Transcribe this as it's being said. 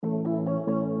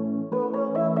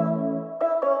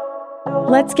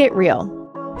Let's get real.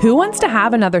 Who wants to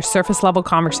have another surface level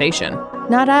conversation?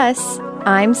 Not us.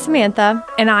 I'm Samantha.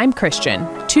 And I'm Christian.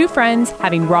 Two friends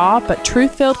having raw but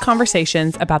truth-filled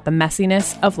conversations about the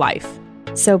messiness of life.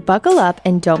 So buckle up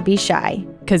and don't be shy.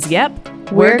 'Cause yep,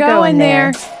 we're going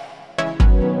there.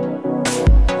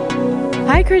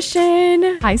 Hi,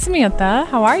 Christian. Hi, Samantha.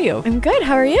 How are you? I'm good.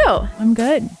 How are you? I'm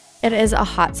good. It is a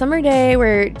hot summer day.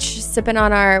 We're sipping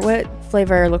on what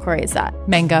flavor LaCroix is that?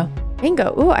 Mango.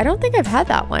 Mango. Ooh, I don't think I've had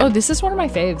that one. Oh, this is one of my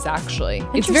faves, actually.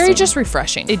 It's very just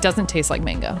refreshing. It doesn't taste like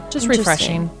mango. Just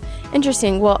refreshing.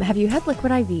 Interesting. Well, have you had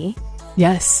Liquid IV?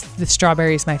 Yes, the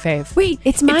strawberry is my fave. Wait,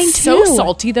 it's mine it's too. So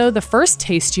salty, though. The first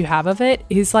taste you have of it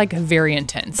is like very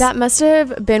intense. That must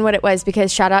have been what it was,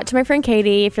 because shout out to my friend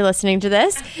Katie, if you're listening to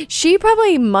this. She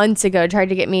probably months ago tried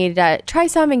to get me to try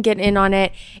some and get in on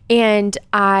it, and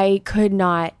I could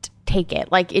not take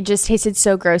it. Like, it just tasted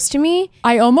so gross to me.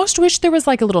 I almost wish there was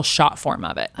like a little shot form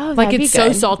of it. Oh, like, that'd it's be so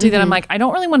good. salty that I'm like, I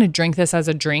don't really want to drink this as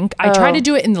a drink. I try to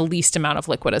do it in the least amount of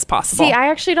liquid as possible. See, I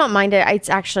actually don't mind it. It's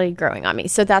actually growing on me.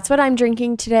 So that's what I'm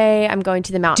drinking today. I'm going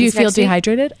to the mountains. Do you feel next week.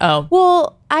 dehydrated? Oh.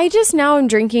 Well, I just now am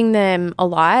drinking them a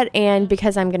lot, and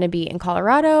because I'm going to be in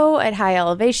Colorado at high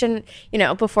elevation,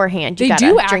 beforehand, you They gotta do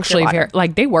drink your actually, water.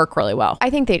 they work really well. I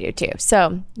think they do too.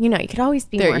 So, you could always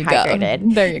be There more you go.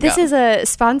 hydrated. There you This go. is a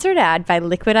sponsored ad by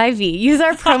Liquid IV. Use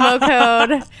our promo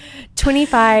code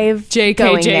 25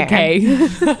 going there.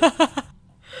 JK.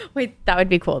 Wait, that would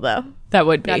be cool though. That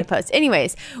would be. Gotta post.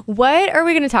 Anyways, what are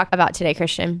we going to talk about today,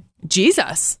 Christian?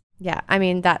 Jesus. Yeah, I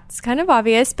mean, that's kind of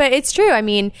obvious, but it's true. I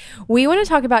mean, we want to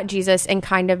talk about Jesus and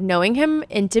kind of knowing him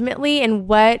intimately, and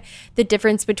what the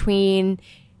difference between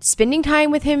spending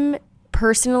time with him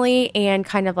personally and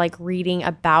kind of like reading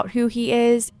about who he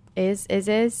is.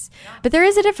 But there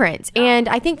is a difference. And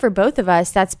I think for both of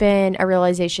us, that's been a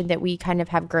realization that we kind of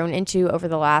have grown into over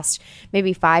the last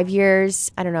maybe 5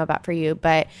 years. I don't know about for you,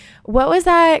 but what was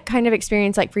that kind of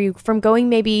experience like for you, from going,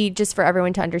 maybe just for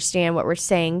everyone to understand what we're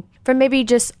saying, from maybe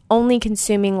just only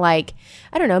consuming, like,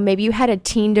 I don't know, maybe you had a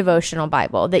teen devotional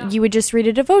Bible that you would just read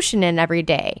a devotion in every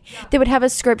day. They would have a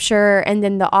scripture, and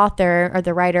then the author or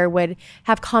the writer would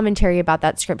have commentary about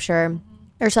that scripture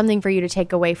or something for you to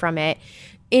take away from it,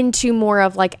 into more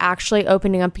of like actually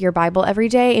opening up your Bible every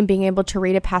day and being able to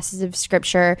read a passage of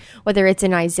scripture, whether it's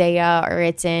in Isaiah or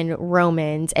it's in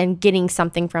Romans, and getting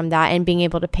something from that and being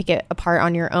able to pick it apart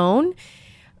on your own.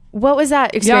 What was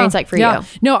that experience like for you?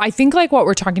 No, I think like what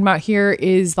we're talking about here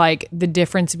is like the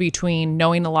difference between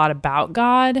knowing a lot about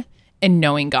God and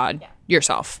knowing God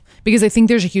yourself. Because I think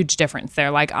there's a huge difference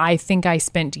there. Like, I think I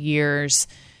spent years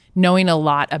knowing a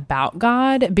lot about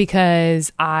God because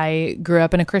I grew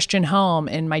up in a Christian home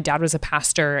and my dad was a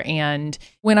pastor. And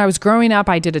when I was growing up,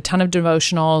 I did a ton of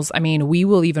devotionals. I mean, we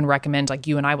will even recommend, like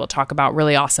you and I will talk about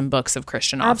really awesome books of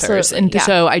Christian authors. And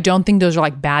so I don't think those are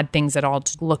like bad things at all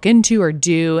to look into or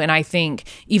do. And I think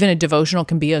even a devotional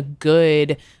can be a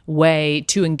good way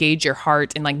to engage your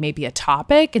heart in like maybe a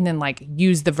topic, and then like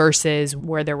use the verses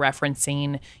where they're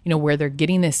referencing, where they're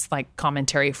getting this like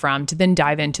commentary from, to then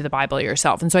dive into the Bible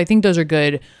yourself. And so I think those are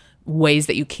good ways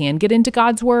that you can get into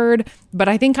God's word. But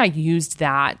I think I used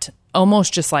that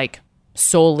almost just like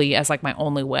solely as like my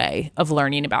only way of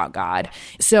learning about God.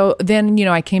 So then,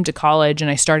 I came to college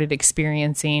and I started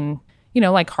experiencing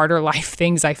like harder life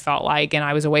things, I felt like. And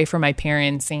I was away from my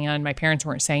parents, and my parents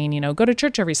weren't saying, go to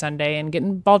church every Sunday and get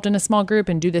involved in a small group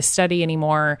and do this study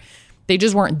anymore. They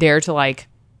just weren't there to like,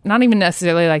 not even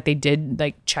necessarily like they did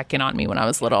like check in on me when I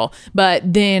was little. But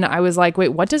then I was like, wait,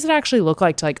 what does it actually look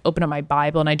like to like open up my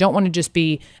Bible? And I don't want to just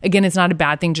be, again, it's not a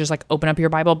bad thing to just like open up your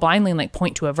Bible blindly and like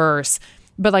point to a verse.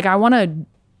 But like, I want to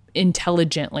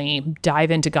intelligently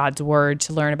dive into God's word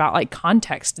to learn about like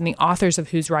context and the authors of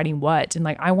who's writing what. And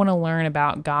like, I want to learn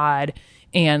about God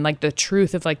and like the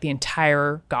truth of like the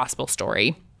entire gospel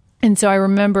story. And so I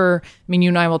remember, you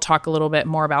and I will talk a little bit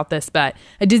more about this, but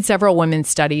I did several women's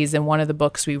studies, and one of the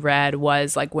books we read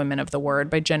was like Women of the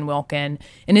Word by Jen Wilkin.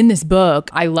 And in this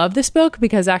book, I love this book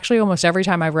because actually almost every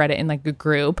time I've read it in like a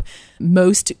group,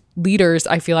 most leaders,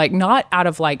 I feel like, not out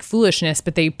of like foolishness,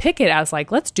 but they pick it as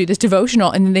like, let's do this devotional,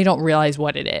 and then they don't realize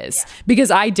what it is. Because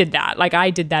I did that. Like,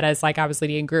 I did that as like I was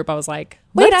leading a group. I was like,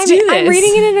 let's do this. I'm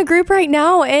reading it in a group right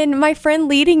now, and my friend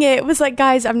leading it was like,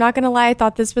 guys, I'm not gonna lie, I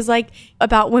thought this was like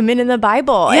about women in the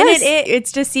Bible. Yes. And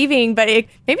it's deceiving, but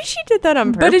maybe she did that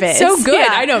on purpose. But it's so good.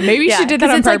 I know. Maybe she did that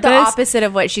on it's purpose. Like the opposite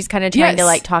of what she's kind of trying to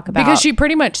like talk about. Because she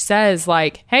pretty much says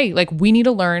like, hey, like we need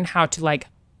to learn how to like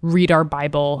read our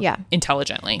Bible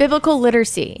intelligently. Biblical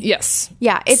literacy. Yes.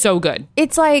 Yeah. It's so good.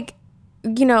 It's like,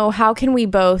 how can we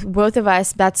both of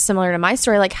us, that's similar to my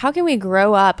story, like how can we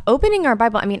grow up opening our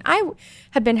Bible? I mean, I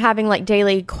have been having like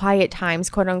daily quiet times,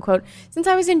 quote unquote, since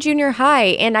I was in junior high.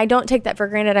 And I don't take that for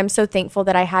granted. I'm so thankful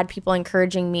that I had people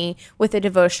encouraging me with a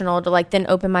devotional to like then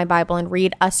open my Bible and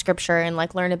read a scripture and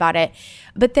like learn about it.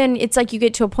 But then it's like you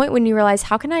get to a point when you realize,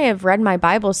 how can I have read my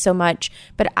Bible so much,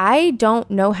 but I don't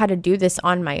know how to do this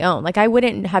on my own? Like I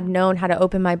wouldn't have known how to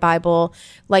open my Bible,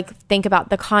 like think about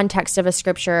the context of a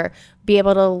scripture, be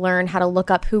able to learn how to look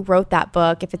up who wrote that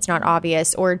book if it's not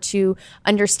obvious, or to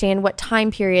understand what time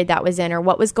period that was in, or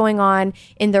what was going on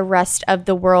in the rest of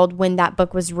the world when that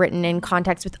book was written in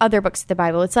context with other books of the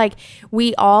Bible. It's like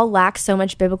we all lack so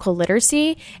much biblical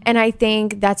literacy. And I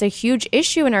think that's a huge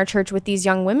issue in our church with these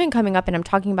young women coming up. And I'm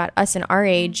talking about us in our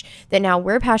age that now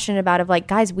we're passionate about, of like,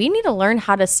 guys, we need to learn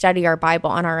how to study our Bible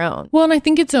on our own. Well, and I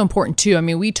think it's so important too. I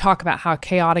mean, we talk about how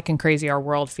chaotic and crazy our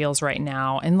world feels right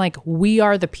now. And like, we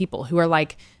are the people who are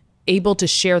like able to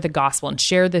share the gospel and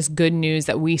share this good news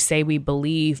that we say we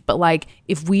believe. But like,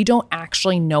 if we don't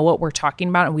actually know what we're talking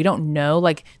about, and we don't know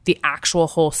like the actual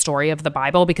whole story of the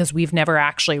Bible because we've never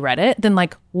actually read it, then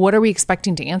like, what are we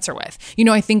expecting to answer with?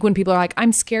 I think when people are like,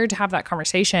 I'm scared to have that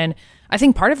conversation, I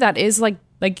think part of that is like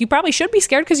you probably should be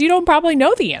scared because you don't probably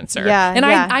know the answer. Yeah, and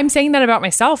yeah. I'm saying that about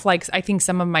myself. Like, I think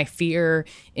some of my fear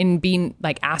in being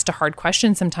like asked a hard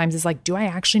question sometimes is like, do I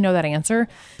actually know that answer?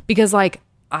 Because like,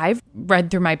 I've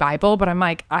read through my Bible, but I'm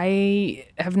like, I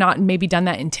have not maybe done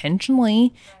that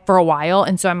intentionally for a while.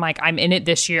 And so I'm like, I'm in it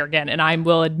this year again. And I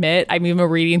will admit, I'm even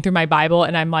reading through my Bible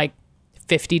and I'm like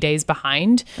 50 days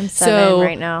behind. I'm 7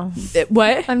 right now.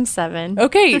 What? I'm 7.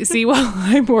 Okay. See, well,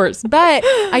 I'm worse. But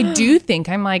I do think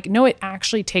I'm like, no, it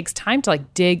actually takes time to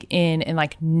like dig in and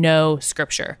like know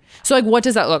scripture. So like, what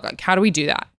does that look like? How do we do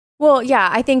that? Well, yeah,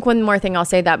 I think one more thing I'll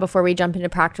say that before we jump into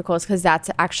practicals, because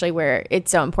that's actually where it's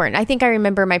so important. I think I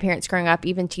remember my parents growing up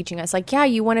even teaching us like, yeah,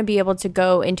 you want to be able to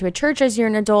go into a church as you're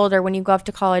an adult, or when you go off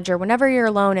to college, or whenever you're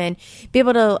alone, and be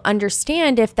able to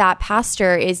understand if that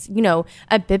pastor is,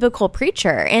 a biblical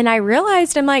preacher. And I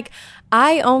realized I'm like,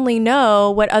 I only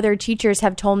know what other teachers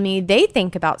have told me they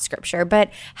think about scripture, but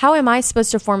how am I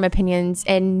supposed to form opinions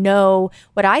and know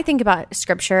what I think about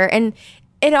scripture? And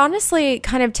it honestly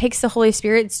kind of takes the Holy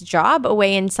Spirit's job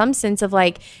away in some sense of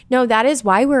like, no, that is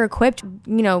why we're equipped.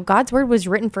 God's word was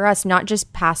written for us, not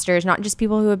just pastors, not just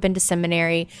people who have been to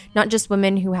seminary, not just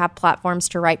women who have platforms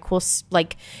to write cool,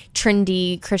 like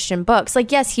trendy Christian books.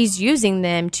 Like, yes, he's using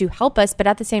them to help us, but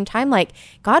at the same time, like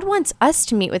God wants us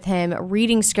to meet with him,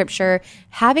 reading scripture,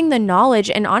 having the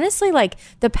knowledge, and honestly, like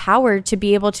the power to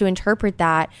be able to interpret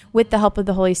that with the help of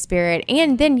the Holy Spirit.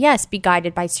 And then, yes, be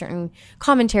guided by certain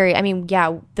commentary. I mean,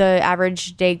 yeah, the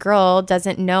average day girl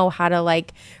doesn't know how to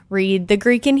like read the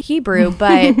Greek and Hebrew,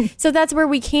 but so that's where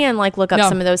we can like look up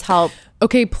some of those help.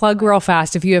 Okay, plug real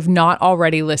fast. If you have not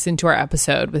already listened to our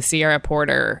episode with Sierra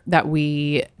Porter that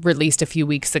we released a few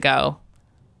weeks ago,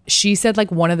 she said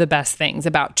like one of the best things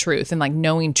about truth and like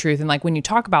knowing truth. And like when you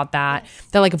talk about that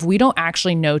like if we don't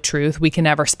actually know truth, we can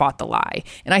never spot the lie.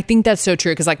 And I think that's so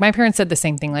true. Cause like my parents said the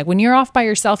same thing. Like when you're off by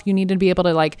yourself, you need to be able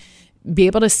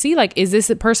to see like, is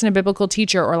this person a biblical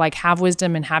teacher, or like have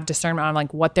wisdom and have discernment on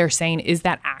like what they're saying. Is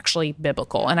that actually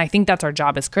biblical? And I think that's our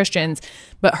job as Christians.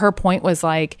 But her point was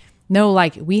like, no,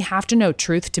 like we have to know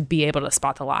truth to be able to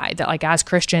spot the lie. That like as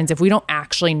Christians, if we don't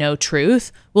actually know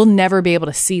truth, we'll never be able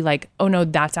to see like, oh no,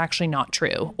 that's actually not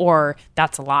true, or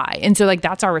that's a lie. And so like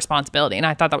that's our responsibility. And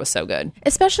I thought that was so good.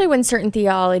 Especially when certain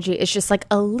theology is just like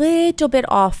a little bit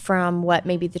off from what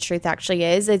maybe the truth actually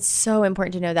is. It's so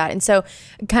important to know that. And so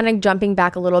kind of jumping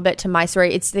back a little bit to my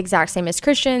story, it's the exact same as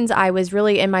Christians. I was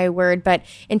really in my word, but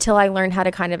until I learned how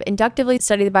to kind of inductively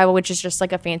study the Bible, which is just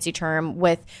like a fancy term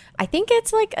with, I think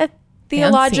it's like a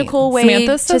theological way.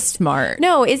 Samantha's so smart.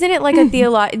 No, isn't it like a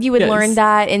you would Yes. learn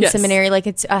that in Yes. seminary, like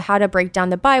it's how to break down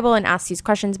the Bible and ask these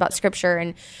questions about scripture,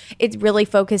 and it really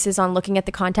focuses on looking at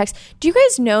the context. Do you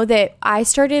guys know that I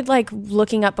started like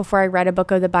looking up before I read a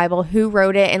book of the Bible who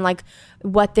wrote it and like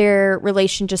what their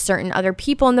relation to certain other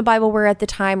people in the Bible were at the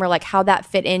time, or like how that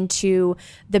fit into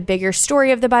the bigger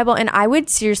story of the Bible? And I would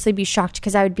seriously be shocked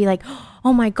because I would be like,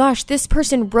 oh my gosh, this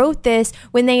person wrote this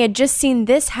when they had just seen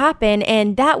this happen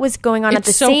and that was going on at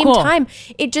the same time.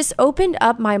 It just opened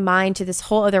up my mind to this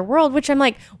whole other world, which I'm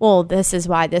like, well, this is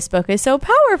why this book is so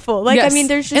powerful. Like, Yes. I mean,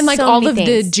 there's just and like so all many of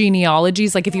things. the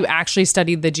genealogies, like if you actually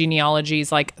studied the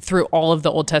genealogies, like through all of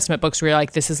the Old Testament books where you're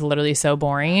like, this is literally so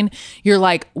boring. You're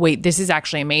like, wait, this is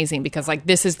actually amazing because like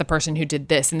this is the person who did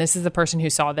this and this is the person who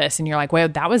saw this. And you're like, wow,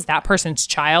 that was that person's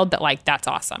child. That like, that's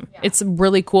awesome. Yeah. It's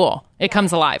really cool. It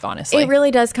comes alive, honestly. It really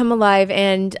does come alive.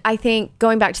 And I think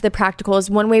going back to the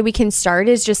practicals, one way we can start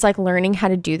is just like learning how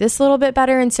to do this a little bit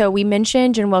better. And so we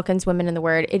mentioned Jen Wilkins' Women in the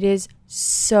Word. It is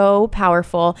so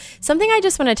powerful. Something I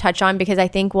just want to touch on because I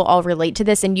think we'll all relate to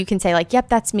this and you can say like, yep,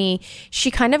 that's me.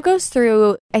 She kind of goes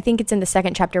through, I think it's in the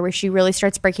second chapter where she really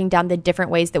starts breaking down the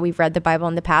different ways that we've read the Bible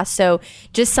in the past. So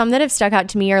just some that have stuck out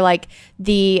to me are like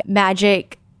the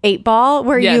magic 8-ball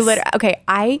where you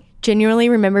I genuinely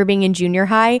remember being in junior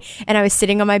high and I was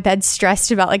sitting on my bed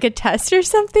stressed about like a test or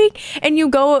something, and you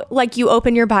go like you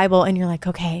open your Bible and you're like,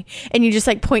 okay, and you just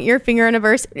like point your finger on a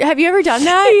verse. Have you ever done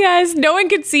that? Yes. No one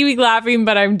can see me laughing,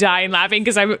 but I'm dying laughing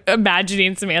because I'm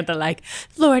imagining Samantha like,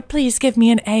 Lord, please give me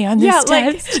an A on this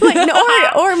test.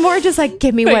 Or more just like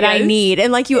give me what I need,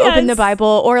 and like you open the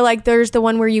Bible, or like there's the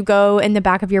one where you go in the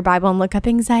back of your Bible and look up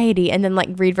anxiety and then like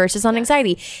read verses on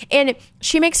anxiety. And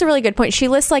she makes a really good point. She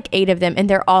lists like 8 of them and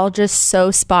they're all just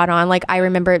so spot on. Like I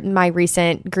remember my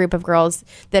recent group of girls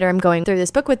that I'm going through this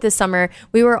book with this summer,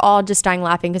 we were all just dying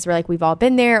laughing because we're like, we've all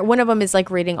been there. One of them is like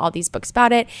reading all these books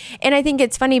about it. And I think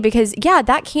it's funny because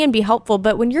that can be helpful.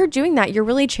 But when you're doing that, you're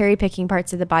really cherry picking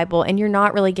parts of the Bible and you're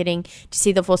not really getting to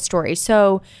see the full story.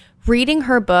 So reading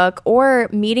her book or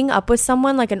meeting up with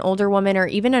someone like an older woman or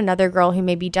even another girl who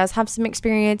maybe does have some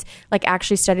experience, like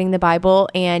actually studying the Bible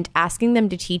and asking them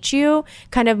to teach you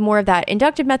kind of more of that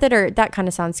inductive method, or that kind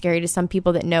of sounds scary to some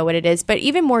people that know what it is, but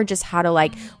even more just how to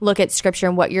like look at scripture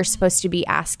and what you're supposed to be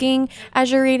asking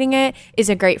as you're reading it is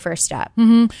a great first step.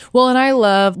 Mm-hmm. Well,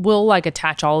 and we'll like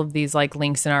attach all of these like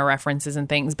links in our references and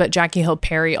things, but Jackie Hill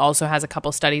Perry also has a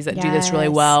couple studies that do this really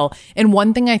well. And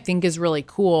one thing I think is really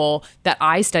cool that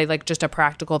I studied, like just a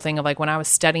practical thing of like when I was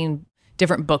studying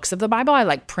different books of the Bible, I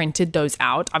like printed those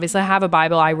out. Obviously I have a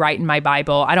Bible, I write in my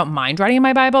Bible. I don't mind writing in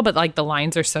my Bible, but like the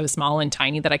lines are so small and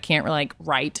tiny that I can't really like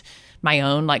write my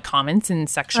own like comments and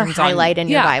sections or highlight in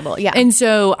your Bible. Yeah. And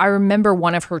so I remember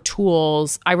one of her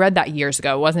tools, I read that years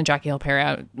ago. It wasn't Jackie Hill Perry,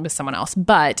 it was someone else,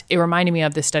 but it reminded me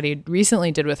of this study I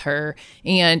recently did with her.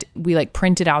 And we like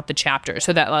printed out the chapters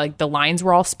so that like the lines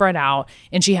were all spread out.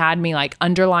 And she had me like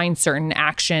underline certain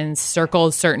actions,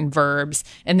 circle certain verbs,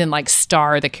 and then like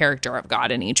star the character of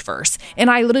God in each verse.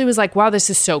 And I literally was like, wow, this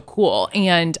is so cool.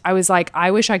 And I was like, I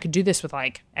wish I could do this with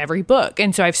like every book.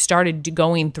 And so I've started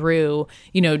going through,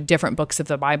 different books of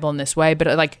the Bible in this way, but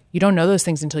like you don't know those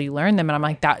things until you learn them. And I'm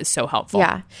like, that is so helpful.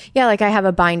 Yeah. Like I have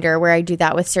a binder where I do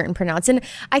that with certain printouts. And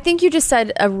I think you just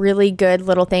said a really good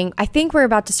little thing. I think we're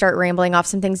about to start rambling off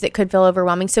some things that could feel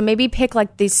overwhelming. So maybe pick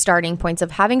like these starting points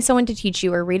of having someone to teach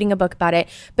you or reading a book about it.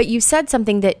 But you said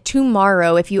something that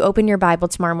tomorrow, if you open your Bible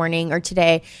tomorrow morning or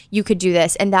today, you could do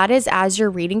this. And that is, as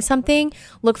you're reading something,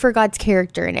 look for God's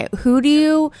character in it.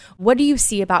 What do you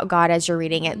see about God as you're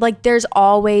reading it? Like there's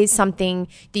always something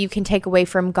that you can take away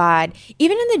from God.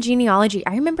 Even in the genealogy,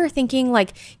 I remember thinking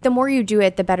like the more you do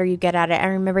it, the better you get at it. I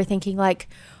remember thinking like,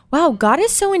 wow, God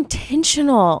is so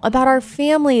intentional about our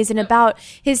families and about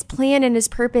his plan and his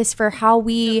purpose for how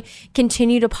we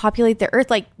continue to populate the earth.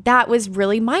 Like that was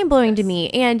really mind-blowing to me.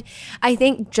 And I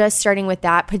think just starting with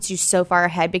that puts you so far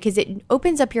ahead because it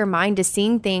opens up your mind to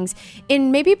seeing things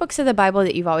in maybe books of the Bible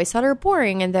that you've always thought are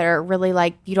boring and that are really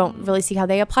like, you don't really see how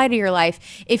they apply to your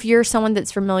life. If you're someone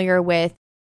that's familiar with,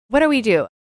 what do we do?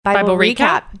 Bible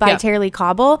Recap by Tara-Leigh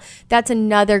Cobble. That's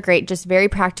another great, just very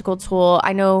practical tool.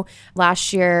 I know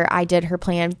last year I did her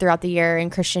plan throughout the year in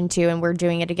Christian too, and we're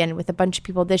doing it again with a bunch of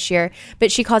people this year.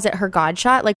 But she calls it her God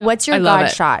shot. Like, what's your God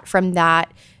shot from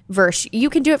that verse?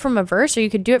 You can do it from a verse or you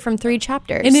could do it from 3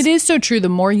 chapters. And it is so true. The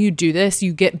more you do this,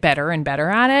 you get better and better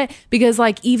at it. Because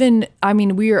like even, I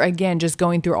mean, we are again just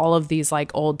going through all of these like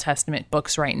Old Testament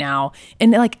books right now.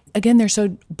 And like, again, they're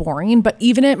so boring. But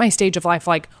even at my stage of life,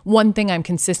 like one thing I'm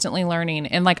consistently learning,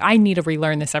 and like I need to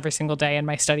relearn this every single day in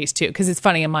my studies too. Because it's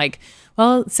funny. I'm like,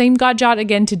 well, same God shot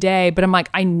again today. But I'm like,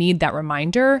 I need that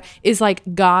reminder is like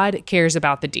God cares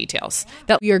about the details.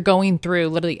 That we are going through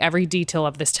literally every detail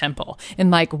of this temple.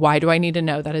 And like, why do I need to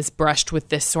know that is brushed with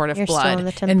this sort of blood? Still in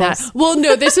the and that, well,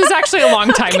 no, this was actually a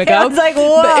long time ago. I was like,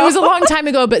 whoa. But it was a long time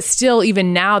ago, but still,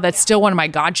 even now, that's still one of my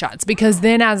God shots. Because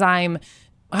then as I'm,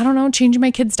 I don't know, changing my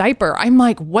kid's diaper, I'm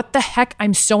like, what the heck?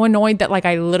 I'm so annoyed that like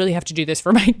I literally have to do this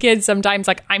for my kids sometimes.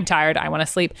 Like I'm tired, I want to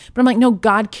sleep. But I'm like, no,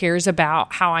 God cares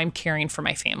about how I'm caring for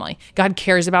my family. God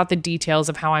cares about the details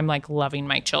of how I'm like loving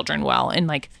my children well and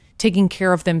like taking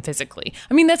care of them physically.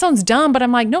 I mean, that sounds dumb, but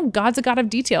I'm like, no, God's a God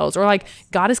of details, or like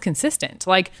God is consistent.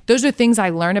 Like those are things I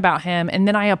learn about him. And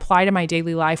then I apply to my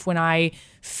daily life when I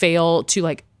fail to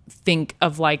like think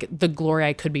of like the glory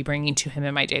I could be bringing to him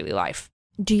in my daily life.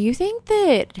 Do you think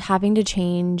that having to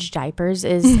change diapers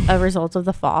is a result of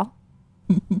the fall?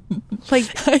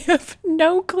 Like, I have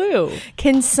no clue.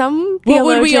 can some What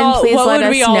would we theologian all, please what let would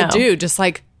us we all know? do? Just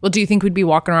like, well, do you think we'd be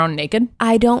walking around naked?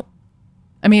 I don't.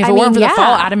 I mean, if it I weren't mean, for yeah. the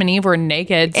fall, Adam and Eve were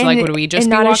naked. So, like, would we just and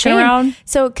be not walking ashamed. around?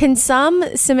 So can some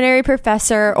seminary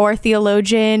professor or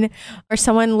theologian or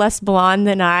someone less blonde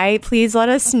than I please let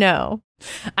us know?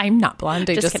 I'm not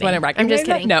blonde. I just kidding. want to I'm recognize just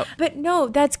kidding. that. No. But no,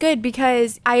 that's good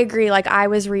because I agree. Like I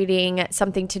was reading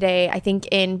something today, I think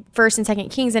in 1st and 2nd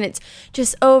Kings, and it's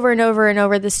just over and over and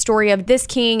over the story of this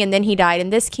king and then he died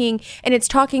and this king. And it's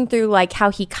talking through like how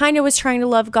he kind of was trying to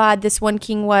love God, this one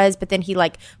king was, but then he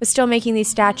like was still making these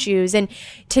statues. And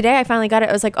today I finally got it.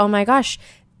 I was like, oh my gosh,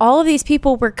 all of these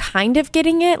people were kind of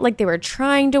getting it. Like they were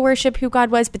trying to worship who God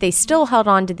was, but they still held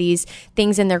on to these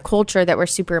things in their culture that were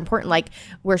super important, like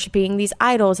worshiping these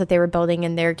idols that they were building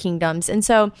in their kingdoms. And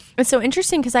so it's so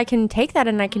interesting because I can take that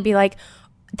and I can be like,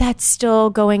 that's still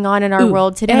going on in our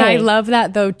world today. And I love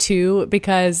that though too,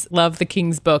 because love the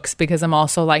King's books, because I'm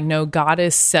also like, no, God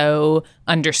is so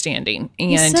understanding,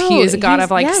 and he is a God of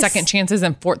like second chances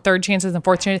and third chances and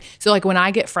fourth chances. So like when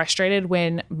I get frustrated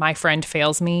when my friend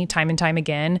fails me time and time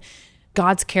again,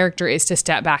 God's character is to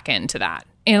step back into that.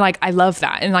 And like, I love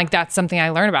that. And like, that's something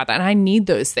I learned about that. And I need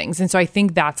those things. And so I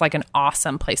think that's like an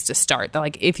awesome place to start. That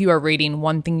like, if you are reading,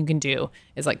 one thing you can do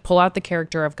is like pull out the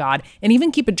character of God and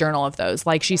even keep a journal of those.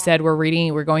 Like she said, we're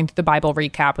going through the Bible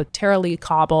recap with Tara-Leigh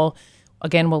Cobble.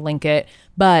 Again, we'll link it.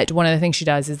 But one of the things she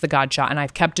does is the God shot. And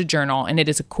I've kept a journal, and it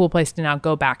is a cool place to now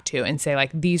go back to and say like,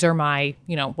 these are my,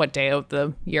 what day of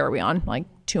the year are we on? Like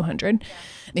 200.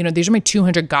 These are my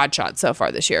 200 God shots so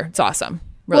far this year. It's awesome.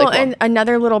 Really cool. And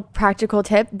another little practical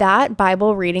tip, that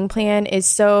Bible reading plan is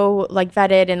so like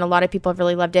vetted and a lot of people have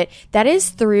really loved it. That is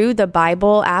through the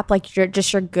Bible app, like your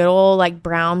good old like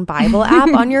brown Bible app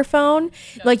on your phone.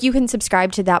 Like you can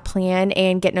subscribe to that plan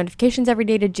and get notifications every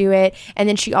day to do it. And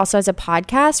then she also has a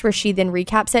podcast where she then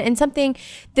recaps it. And something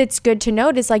that's good to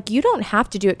note is like, you don't have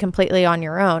to do it completely on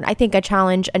your own. I think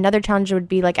another challenge would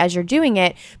be like, as you're doing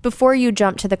it, before you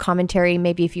jump to the commentary,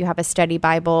 maybe if you have a study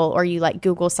Bible or you like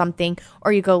Google something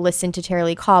or you go listen to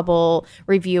Tara-Leigh Cobble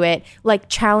review it, like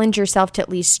challenge yourself to at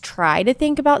least try to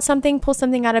think about something, pull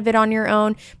something out of it on your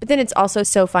own. But then it's also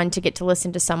so fun to get to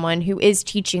listen to someone who is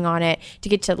teaching on it, to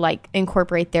get to like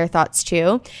incorporate their thoughts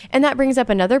too. And that brings up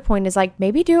another point is like,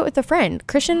 maybe do it with a friend.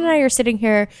 Christian and I are sitting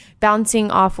here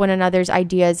bouncing off one another's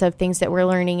ideas of things that we're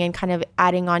learning and kind of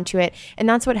adding on to it. And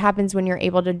that's what happens when you're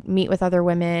able to meet with other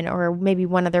women, or maybe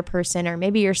one other person, or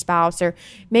maybe your spouse, or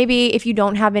maybe if you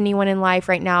don't have anyone in life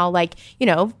right now, like,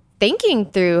 thinking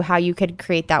through how you could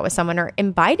create that with someone, or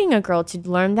inviting a girl to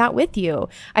learn that with you.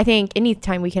 I think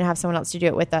anytime we can have someone else to do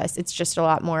it with us, it's just a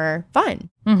lot more fun.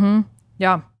 Mm-hmm.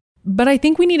 Yeah. But I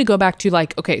think we need to go back to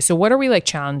like, okay, so what are we like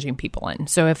challenging people in?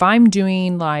 So if I'm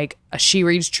doing like a She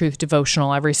Reads Truth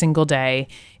devotional every single day,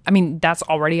 I mean, that's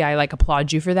already, I like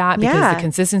applaud you for that, because the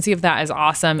consistency of that is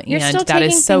awesome. You're and that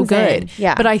is so good.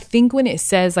 Yeah. But I think when it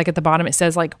says like at the bottom, it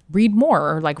says like read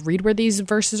more, or like read where these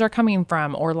verses are coming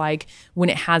from, or like when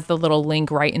it has the little link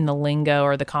right in the lingo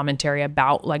or the commentary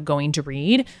about like going to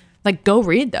read, like go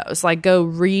read those, like go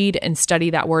read and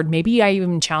study that word. Maybe I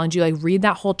even challenge you, like read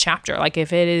that whole chapter. Like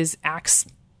if it is Acts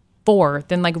 4,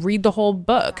 then like read the whole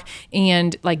book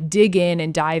and like dig in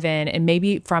and dive in. And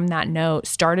maybe from that note,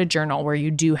 start a journal where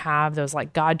you do have those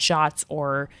like God shots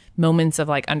or moments of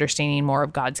like understanding more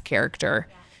of God's character,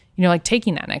 like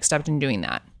taking that next step and doing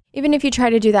that. Even if you try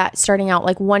to do that starting out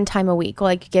like one time a week,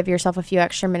 like give yourself a few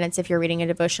extra minutes if you're reading a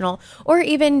devotional, or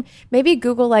even maybe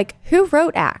Google like who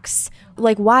wrote Acts?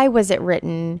 Like why was it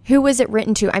written? Who was it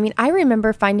written to? I mean, I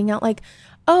remember finding out like,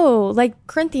 oh, like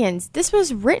Corinthians, this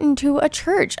was written to a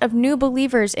church of new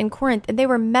believers in Corinth, and they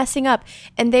were messing up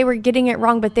and they were getting it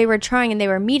wrong, but they were trying, and they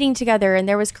were meeting together, and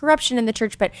there was corruption in the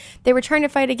church, but they were trying to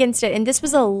fight against it. And this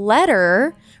was a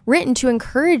letter written to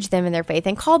encourage them in their faith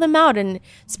and call them out and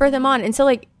spur them on. And so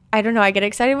like, I don't know, I get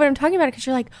excited when I'm talking about it because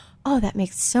you're like, oh, that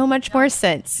makes so much more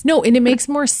sense. No, and it makes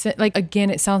more sense. Like, again,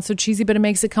 it sounds so cheesy, but it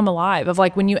makes it come alive of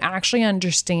like when you actually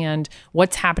understand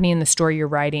what's happening in the story you're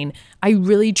writing. I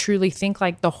really, truly think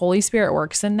like the Holy Spirit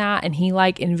works in that, and he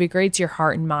like invigorates your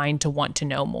heart and mind to want to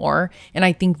know more. And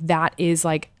I think that is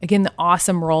like, again, the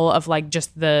awesome role of like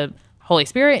just the Holy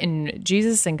Spirit and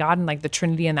Jesus and God and like the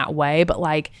Trinity in that way. But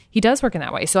like he does work in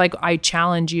that way. So like I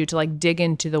challenge you to like dig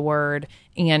into the word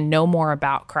and know more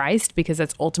about Christ, because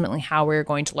that's ultimately how we're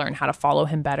going to learn how to follow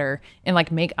him better and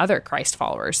like make other Christ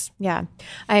followers. Yeah,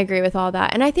 I agree with all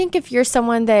that. And I think if you're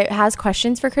someone that has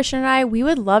questions for Christian and I, we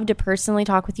would love to personally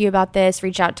talk with you about this.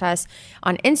 Reach out to us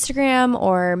on Instagram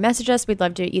or message us. We'd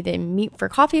love to either meet for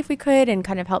coffee if we could and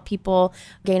kind of help people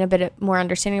gain a bit more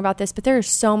understanding about this. But there are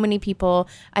so many people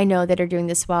I know that are doing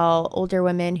this well, older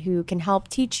women who can help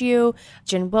teach you.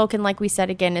 Jen Wilkin, like we said,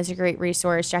 again, is a great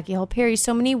resource. Jackie Hill Perry,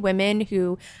 so many women who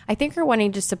I think are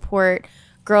wanting to support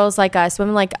girls like us,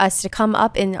 women like us, to come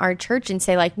up in our church and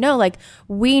say like, no, like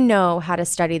we know how to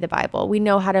study the Bible. We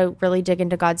know how to really dig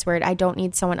into God's word. I don't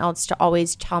need someone else to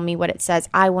always tell me what it says.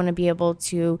 I want to be able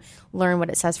to learn what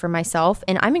it says for myself.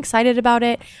 And I'm excited about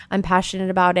it. I'm passionate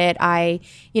about it.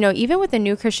 Even with a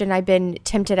new Christian, I've been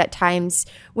tempted at times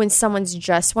when someone's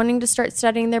just wanting to start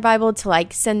studying their Bible to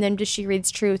like send them to She Reads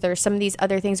Truth or some of these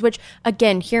other things, which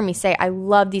again, hear me say, I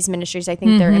love these ministries. I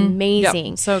think they're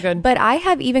amazing. Yep, so good. But I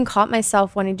have even caught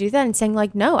myself wanting to do that and saying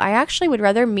like, no, I actually would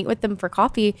rather meet with them for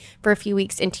coffee for a few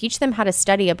weeks and teach them how to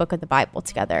study a book of the Bible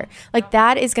together. Like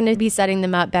that is going to be setting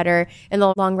them up better in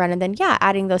the long run. And then,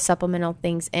 adding those supplemental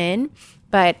things in.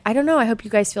 But I don't know. I hope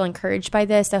you guys feel encouraged by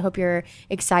this. I hope you're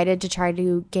excited to try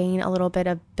to gain a little bit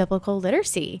of biblical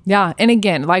literacy. Yeah. And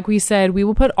again, like we said, we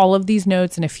will put all of these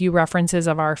notes and a few references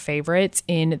of our favorites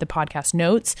in the podcast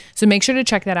notes. So make sure to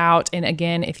check that out. And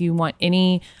again, if you want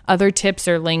any other tips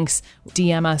or links,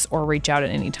 DM us or reach out at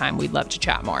any time. We'd love to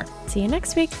chat more. See you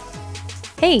next week.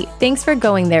 Hey, thanks for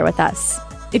going there with us.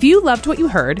 If you loved what you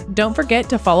heard, don't forget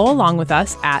to follow along with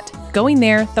us at Going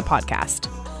There, the podcast.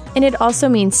 And it also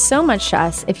means so much to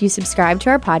us if you subscribe to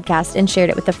our podcast and shared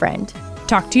it with a friend.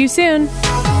 Talk to you soon.